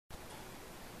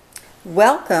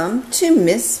Welcome to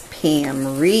Miss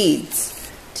Pam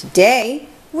Reads. Today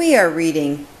we are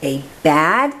reading A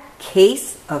Bad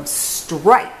Case of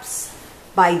Stripes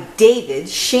by David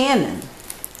Shannon.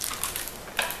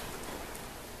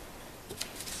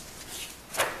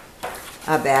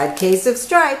 A Bad Case of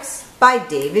Stripes by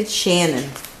David Shannon.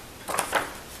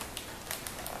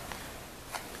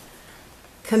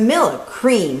 Camilla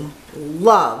Cream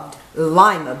loved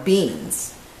lima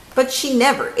beans, but she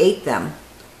never ate them.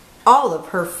 All of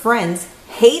her friends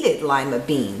hated lima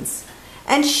beans,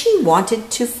 and she wanted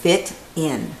to fit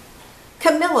in.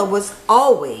 Camilla was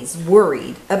always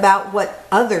worried about what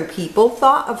other people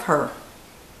thought of her.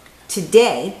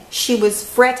 Today, she was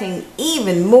fretting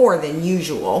even more than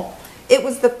usual. It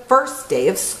was the first day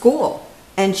of school,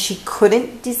 and she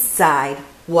couldn't decide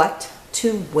what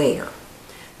to wear.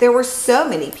 There were so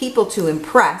many people to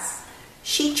impress.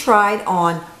 She tried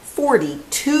on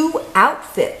 42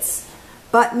 outfits,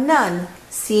 but none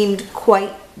seemed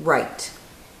quite right.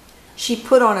 She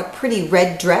put on a pretty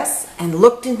red dress and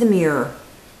looked in the mirror.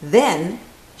 Then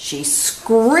she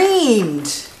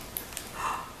screamed.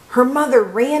 Her mother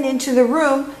ran into the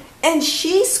room and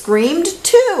she screamed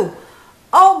too.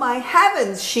 "Oh my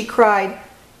heavens," she cried.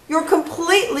 "You're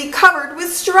completely covered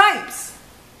with stripes."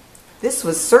 This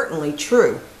was certainly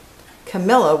true.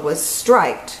 Camilla was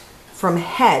striped from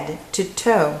head to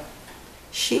toe.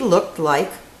 She looked like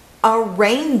a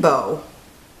rainbow.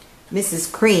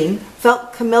 Mrs. Cream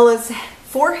felt Camilla's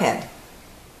forehead.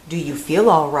 "Do you feel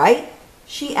all right?"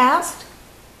 she asked.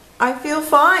 "I feel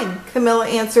fine," Camilla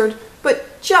answered,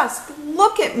 "but just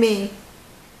look at me."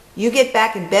 "You get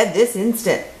back in bed this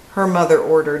instant," her mother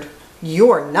ordered.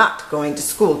 "You're not going to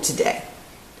school today."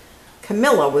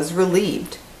 Camilla was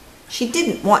relieved. She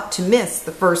didn't want to miss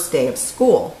the first day of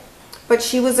school, but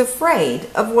she was afraid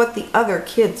of what the other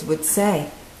kids would say.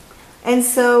 And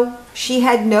so she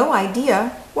had no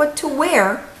idea what to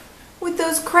wear with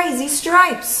those crazy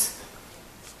stripes.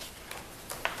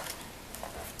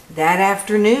 That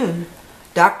afternoon,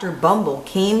 Dr. Bumble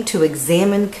came to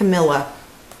examine Camilla.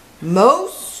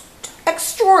 "Most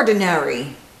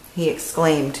extraordinary," he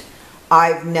exclaimed.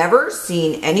 "I've never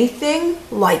seen anything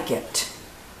like it.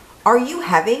 Are you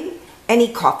having any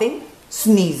coughing,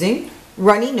 sneezing,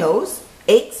 runny nose,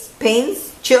 aches,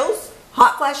 pains, chills,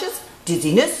 hot flashes,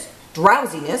 dizziness,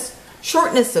 drowsiness,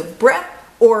 shortness of breath,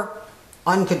 or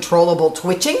uncontrollable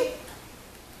twitching?"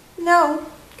 "No,"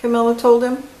 Camilla told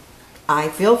him. "I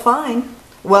feel fine."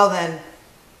 "Well then,"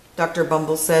 Dr.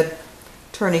 Bumble said,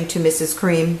 turning to Mrs.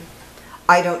 Cream,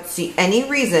 "I don't see any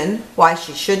reason why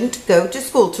she shouldn't go to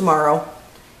school tomorrow.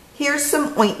 Here's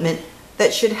some ointment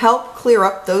that should help clear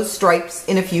up those stripes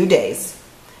in a few days.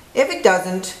 If it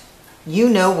doesn't, you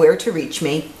know where to reach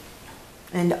me."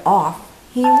 And off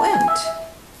he went.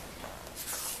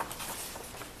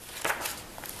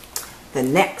 The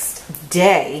next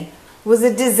day was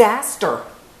a disaster.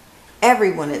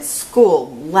 Everyone at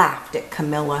school laughed at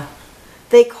Camilla.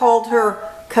 They called her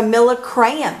Camilla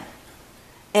Crayon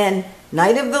and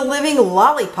Night of the Living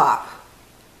Lollipop.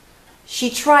 She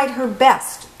tried her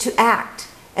best to act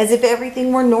as if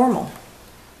everything were normal,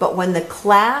 but when the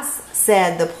class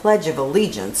said the Pledge of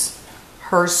Allegiance,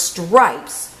 her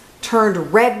stripes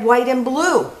turned red, white, and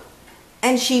blue,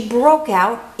 and she broke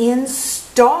out in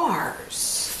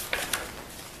stars.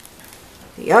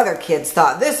 The other kids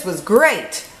thought this was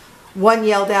great. One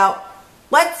yelled out,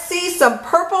 "Let's see some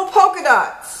purple polka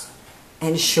dots."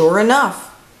 And sure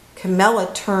enough, Camilla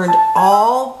turned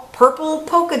all purple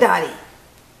polka dotty.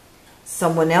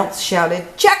 Someone else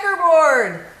shouted,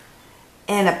 "Checkerboard!"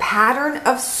 And a pattern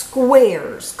of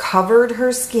squares covered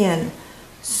her skin.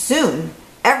 Soon,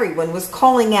 everyone was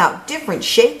calling out different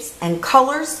shapes and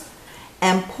colors,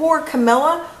 and poor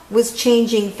Camilla was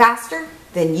changing faster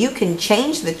than you can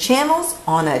change the channels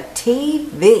on a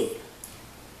TV.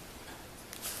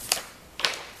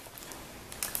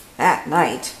 That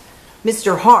night,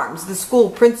 Mr. Harms, the school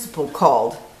principal,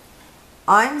 called.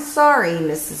 "I'm sorry,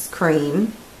 Mrs.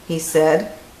 Cream," he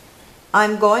said.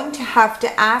 "I'm going to have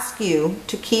to ask you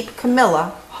to keep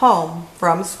Camilla home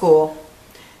from school.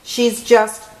 She's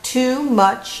just too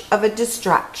much of a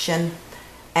distraction,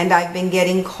 and I've been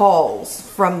getting calls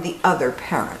from the other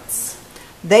parents.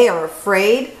 They are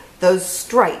afraid those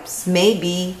stripes may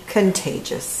be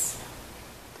contagious."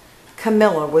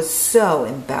 Camilla was so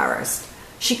embarrassed.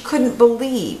 She couldn't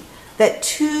believe that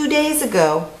 2 days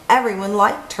ago everyone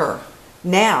liked her.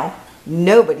 Now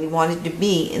nobody wanted to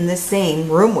be in the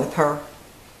same room with her.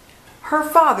 Her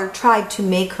father tried to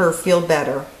make her feel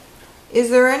better. "Is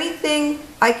there anything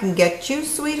I can get you,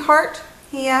 sweetheart?"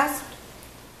 he asked.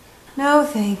 "No,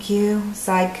 thank you,"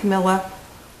 sighed Camilla.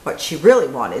 What she really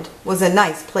wanted was a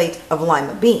nice plate of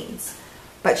lima beans,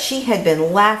 but she had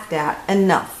been laughed at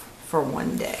enough for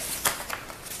one day.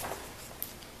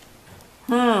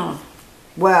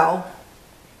 Well,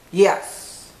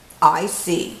 yes, I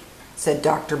see, said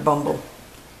Dr. Bumble,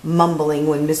 mumbling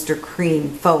when Mr. Cream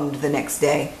phoned the next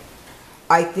day.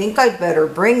 I think I'd better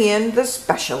bring in the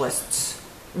specialists.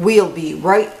 We'll be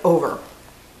right over.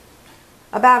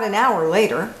 About an hour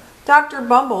later, Dr.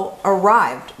 Bumble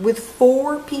arrived with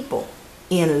 4 people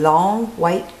in long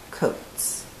white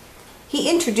coats. He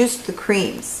introduced the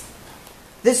Creams.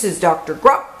 This is Dr.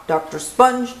 Grop, Dr.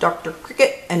 Sponge, Dr.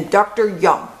 Cricket, and Dr.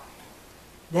 Yum.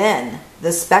 Then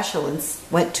the specialists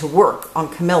went to work on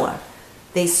Camilla.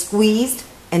 They squeezed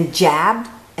and jabbed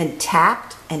and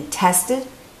tapped and tested.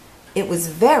 It was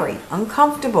very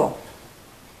uncomfortable.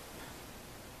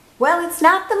 Well, it's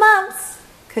not the mumps,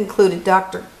 concluded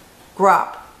Dr.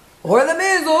 Grop. Or the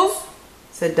measles,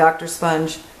 said Dr.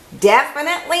 Sponge.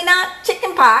 Definitely not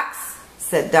chicken pox,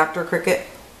 said Dr. Cricket.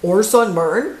 Or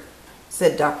sunburn,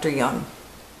 said Dr. Young.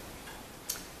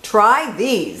 Try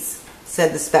these,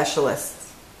 said the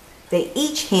specialists. They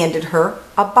each handed her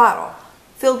a bottle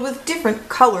filled with different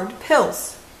colored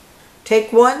pills.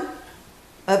 Take one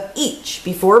of each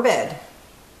before bed,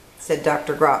 said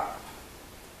Dr. Grop.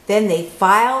 Then they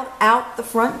filed out the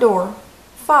front door,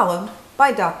 followed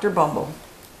by Dr. Bumble.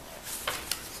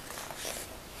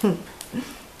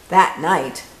 That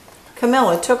night,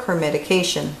 Camilla took her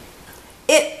medication.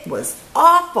 It was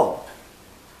awful.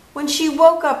 When she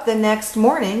woke up the next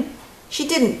morning, she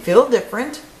didn't feel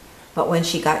different, but when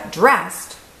she got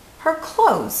dressed, her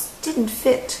clothes didn't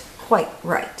fit quite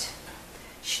right.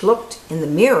 She looked in the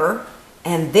mirror,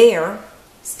 and there,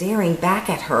 staring back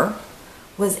at her,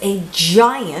 was a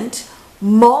giant,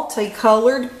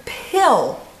 multicolored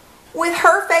pill with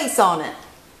her face on it.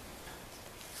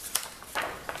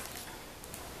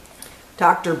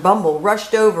 Dr. Bumble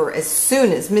rushed over as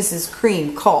soon as Mrs.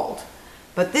 Cream called,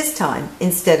 but this time,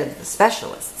 instead of the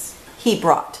specialists, he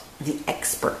brought the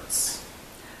experts.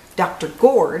 Dr.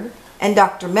 Gourd and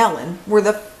Dr. Mellon were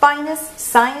the finest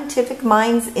scientific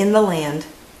minds in the land.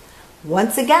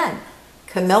 Once again,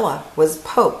 Camilla was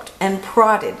poked and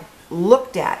prodded,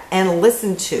 looked at and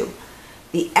listened to.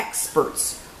 The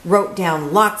experts wrote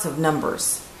down lots of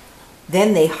numbers.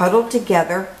 Then they huddled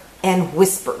together and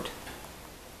whispered.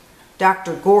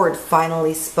 Dr. Gourd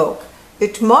finally spoke.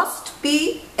 It must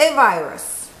be a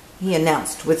virus, he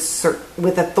announced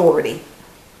with authority.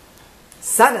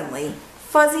 Suddenly,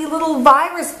 fuzzy little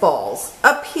virus balls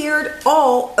appeared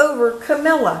all over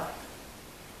Camilla.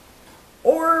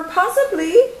 Or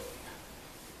possibly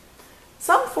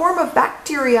some form of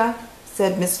bacteria,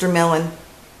 said Mr. Mellon.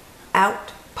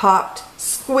 Out popped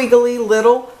squiggly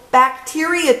little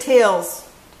bacteria tails.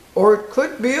 Or it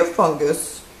could be a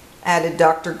fungus, added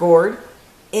Dr. Gourd.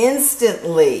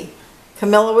 Instantly,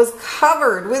 Camilla was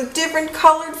covered with different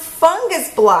colored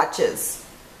fungus blotches.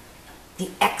 The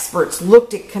experts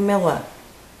looked at Camilla,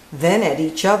 then at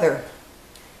each other.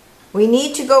 We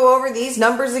need to go over these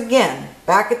numbers again,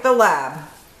 back at the lab,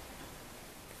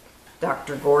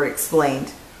 Dr. Gourd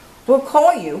explained. We'll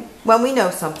call you when we know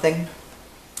something.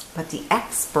 But the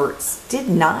experts did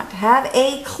not have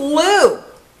a clue,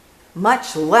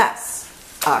 much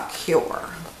less a cure.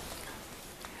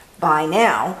 By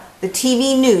now, the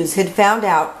TV news had found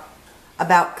out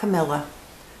about Camilla.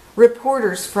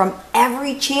 Reporters from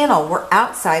every channel were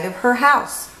outside of her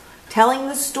house, telling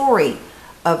the story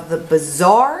of the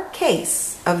bizarre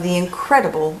case of the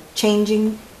incredible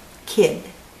changing kid.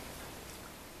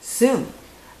 Soon,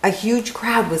 a huge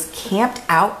crowd was camped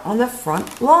out on the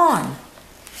front lawn.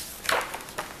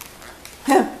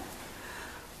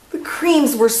 The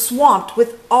Creams were swamped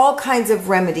with all kinds of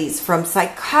remedies from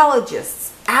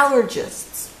psychologists,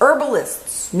 allergists,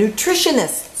 herbalists,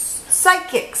 nutritionists,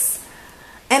 psychics,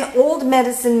 an old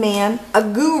medicine man, a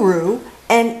guru,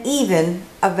 and even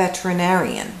a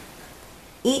veterinarian.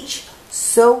 Each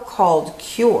so-called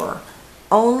cure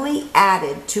only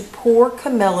added to poor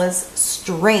Camilla's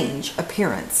strange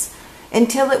appearance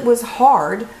until it was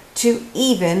hard to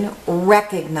even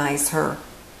recognize her.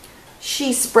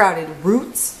 She sprouted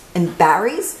roots and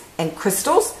berries and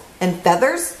crystals and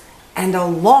feathers and a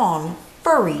long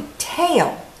furry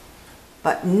tail,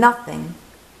 but nothing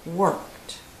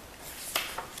worked.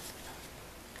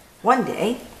 One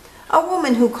day, a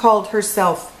woman who called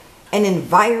herself an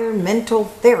environmental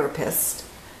therapist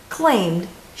claimed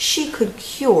she could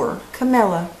cure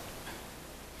Camilla.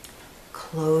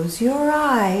 Close your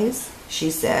eyes, she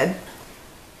said.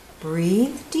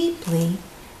 Breathe deeply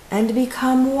and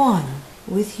become one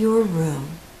with your room.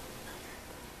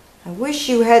 I wish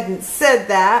you hadn't said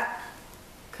that,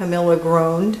 Camilla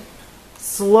groaned.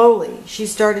 Slowly, she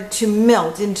started to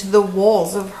melt into the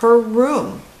walls of her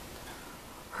room.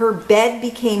 Her bed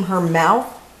became her mouth,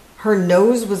 her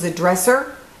nose was a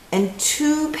dresser, and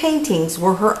 2 paintings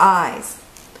were her eyes.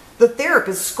 The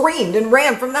therapist screamed and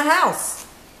ran from the house.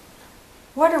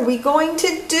 "What are we going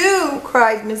to do?"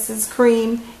 cried Mrs.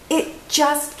 Cream. "It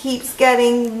just keeps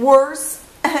getting worse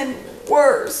and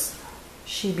worse."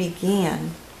 She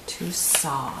began to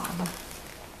sob.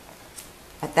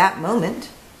 At that moment,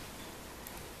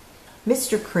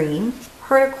 Mr. Cream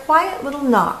heard a quiet little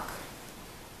knock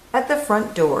at the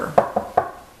front door.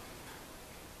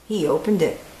 He opened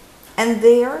it, and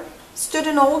there stood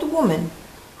an old woman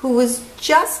who was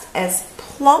just as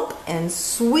plump and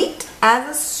sweet as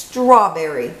a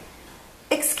strawberry.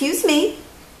 "Excuse me,"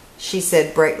 she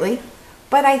said brightly,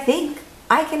 "but I think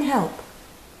I can help."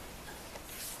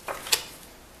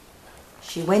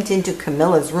 She went into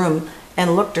Camilla's room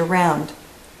and looked around.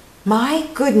 "My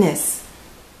goodness,"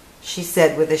 she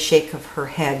said with a shake of her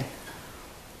head.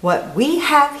 "What we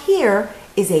have here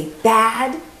is a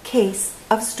bad case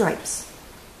of stripes.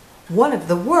 One of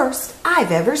the worst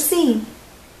I've ever seen."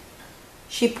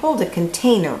 She pulled a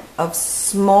container of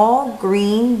small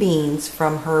green beans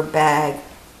from her bag.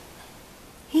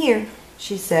 "Here,"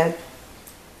 she said,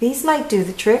 "these might do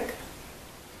the trick."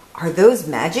 "Are those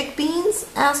magic beans?"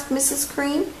 asked Mrs.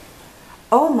 Cream.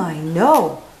 "Oh my,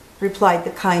 no," replied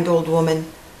the kind old woman.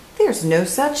 "There's no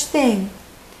such thing.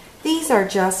 These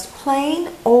are just plain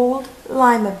old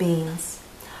lima beans.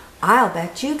 I'll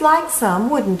bet you'd like some,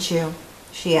 wouldn't you?"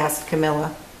 she asked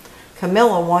Camilla.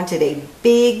 Camilla wanted a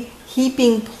big,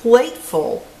 heaping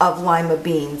plateful of lima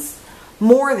beans,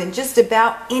 more than just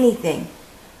about anything,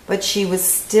 but she was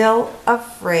still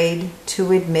afraid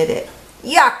to admit it.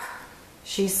 "Yuck!"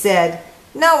 she said.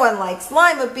 "No one likes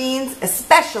lima beans,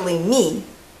 especially me."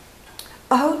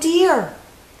 "Oh dear,"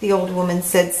 the old woman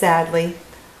said sadly.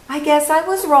 "I guess I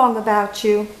was wrong about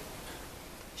you."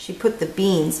 She put the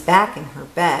beans back in her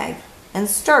bag and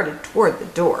started toward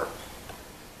the door.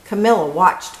 Camilla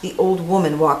watched the old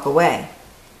woman walk away.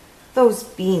 Those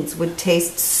beans would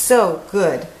taste so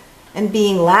good, and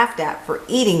being laughed at for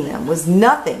eating them was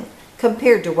nothing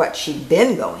compared to what she'd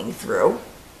been going through.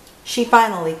 She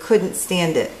finally couldn't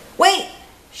stand it. "Wait!"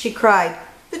 she cried.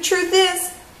 "The truth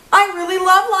is, I really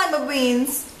love lima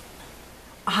beans."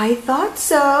 "I thought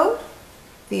so,"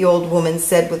 the old woman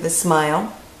said with a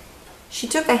smile. She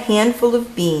took a handful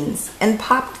of beans and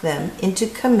popped them into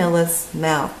Camilla's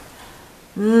mouth.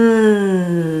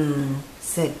 "Mmm,"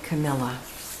 said Camilla.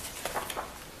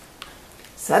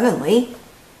 Suddenly,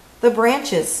 the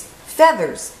branches,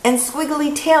 feathers, and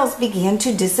squiggly tails began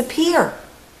to disappear.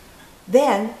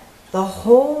 Then the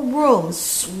whole room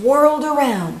swirled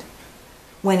around.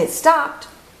 When it stopped,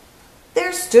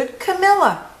 there stood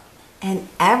Camilla, and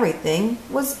everything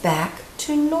was back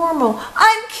to normal.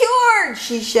 "I'm cured!"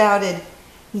 she shouted.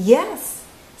 "Yes,"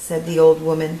 said the old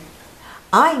woman.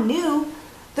 "I knew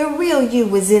the real you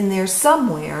was in there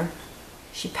somewhere."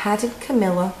 She patted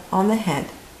Camilla on the head.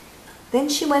 Then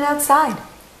she went outside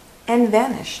and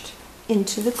vanished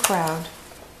into the crowd.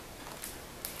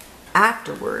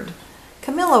 Afterward,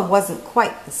 Camilla wasn't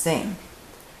quite the same.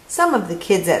 Some of the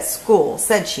kids at school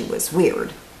said she was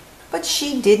weird, but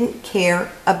she didn't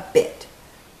care a bit.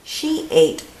 She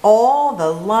ate all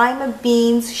the lima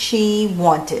beans she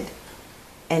wanted,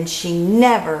 and she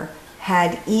never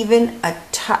had even a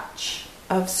touch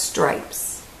of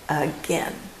stripes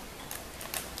again.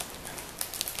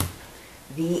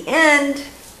 The end.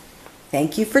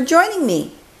 Thank you for joining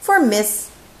me for Miss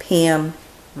Pam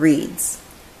Reads.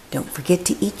 Don't forget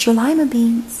to eat your lima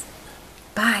beans.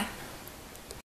 Bye.